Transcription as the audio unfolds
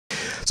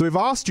So we've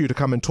asked you to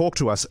come and talk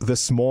to us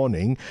this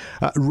morning,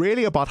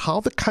 really about how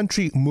the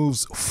country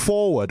moves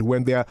forward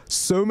when there are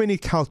so many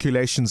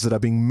calculations that are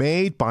being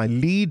made by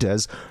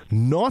leaders,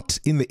 not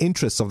in the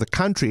interests of the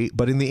country,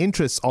 but in the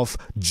interests of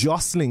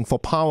jostling for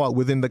power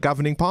within the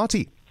governing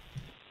party.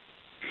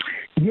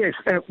 Yes,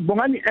 I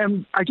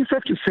just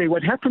have to say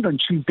what happened on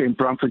Tuesday in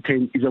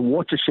Braamfontein is a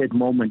watershed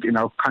moment in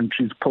our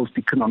country's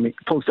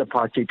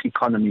post-apartheid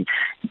economy.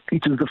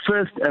 It was the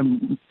first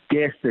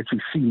death that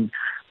we've seen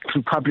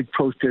through public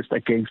protest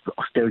against the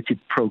austerity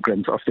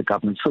programs of the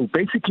government. So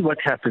basically what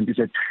happened is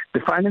that the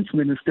finance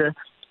minister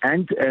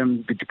and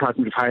the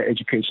Department of Higher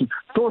Education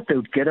thought they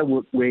would get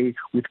away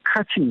with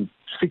cutting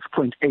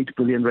 6.8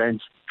 billion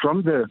rands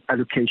from the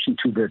allocation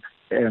to the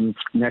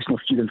National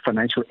Student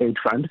Financial Aid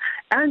Fund,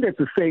 and at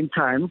the same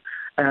time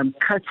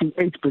cutting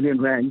 8 billion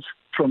rands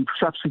from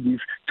subsidies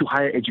to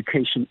higher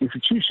education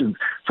institutions.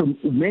 So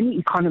many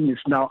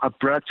economists now are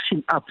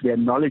brushing up their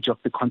knowledge of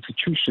the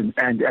Constitution,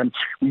 and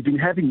we've been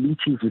having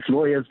meetings with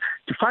lawyers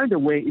to find a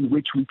way in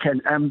which we can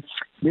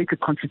make a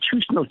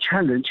constitutional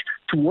challenge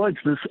towards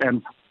this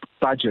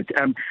budget.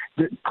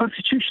 The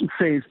Constitution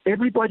says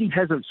everybody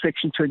has a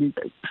Section 20,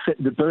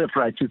 the Bill of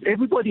Rights says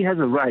everybody has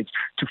a right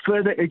to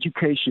further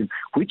education,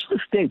 which the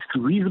state,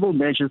 through reasonable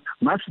measures,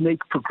 must make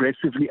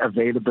progressively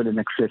available and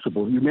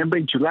accessible. Remember,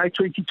 in July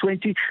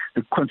 2020,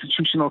 the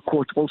Constitutional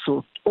Court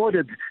also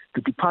ordered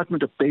the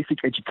Department of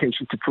Basic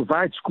Education to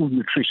provide school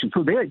nutrition.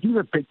 So these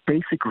are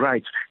basic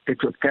rights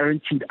that were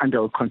guaranteed under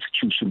our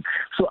Constitution.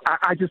 So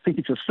I just think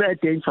it's a sad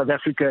day in South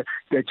Africa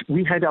that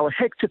we had our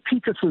Hector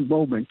Peterson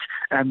moment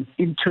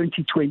in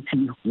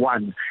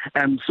 2021.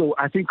 So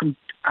I think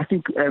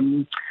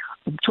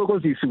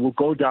Thokozisi will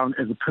go down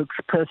as a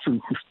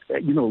person who,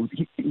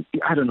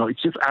 I don't know.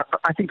 It's just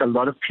I think a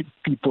lot of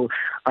people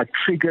are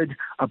triggered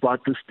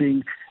about this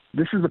thing.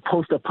 This is a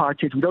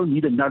post-apartheid. We don't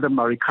need another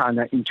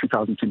Marikana in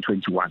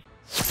 2021.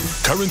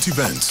 Current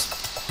events,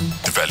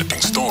 developing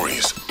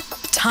stories,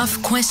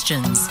 tough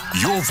questions.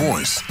 Your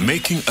voice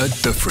making a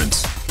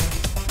difference.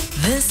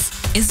 This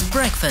is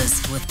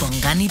Breakfast with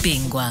Bongani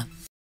Bingwa.